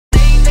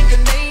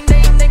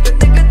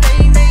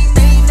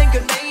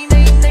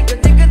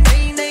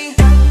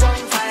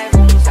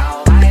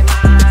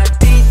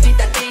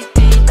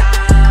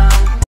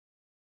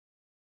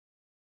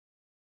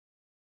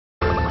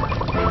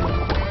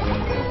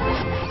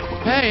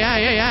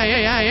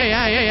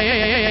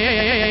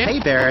Hey,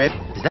 Barrett.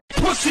 Is that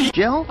pussy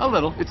Jill? A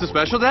little. It's a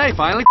special day.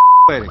 Finally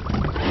waiting.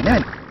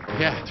 Amen.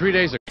 Yeah, 3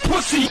 days of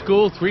pussy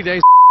school, 3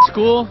 days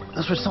school,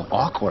 Those were so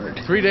awkward.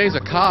 3 days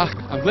of cock.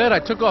 I'm glad I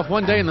took off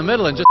one day in the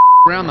middle and just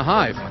around the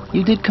hive.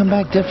 You did come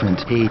back different.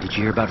 Hey, did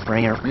you hear about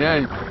Franger?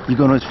 Yeah. You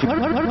going to his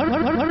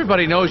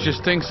Everybody knows you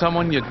sting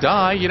someone, you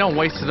die. You don't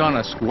waste it on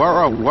a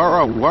squirrel.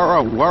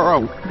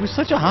 It was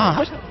such a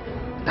hot.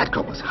 That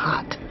girl was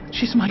hot.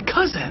 She's my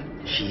cousin.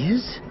 She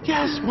is?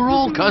 Yes, we're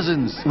all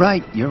cousins.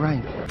 Right, you're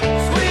right.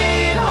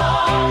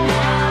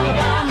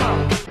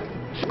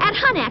 At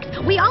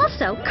Hunax, we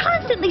also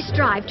constantly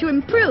strive to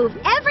improve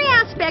every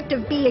aspect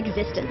of bee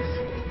existence.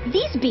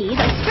 These bees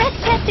are stress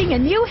testing a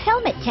new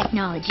helmet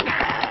technology.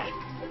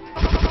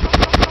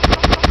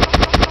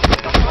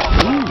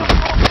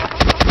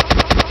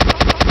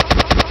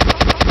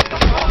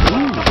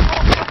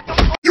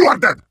 You are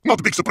dead. Not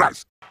a big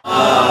surprise.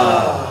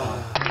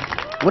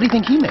 What do you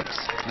think he makes?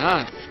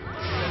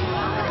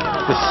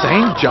 The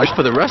same judge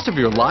for the rest of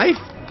your life?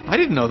 I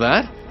didn't know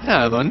that.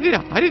 I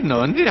didn't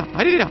know.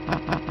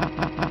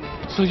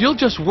 So you'll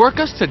just work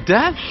us to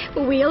death?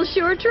 We'll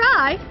sure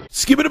try.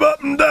 Skip it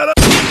up and down.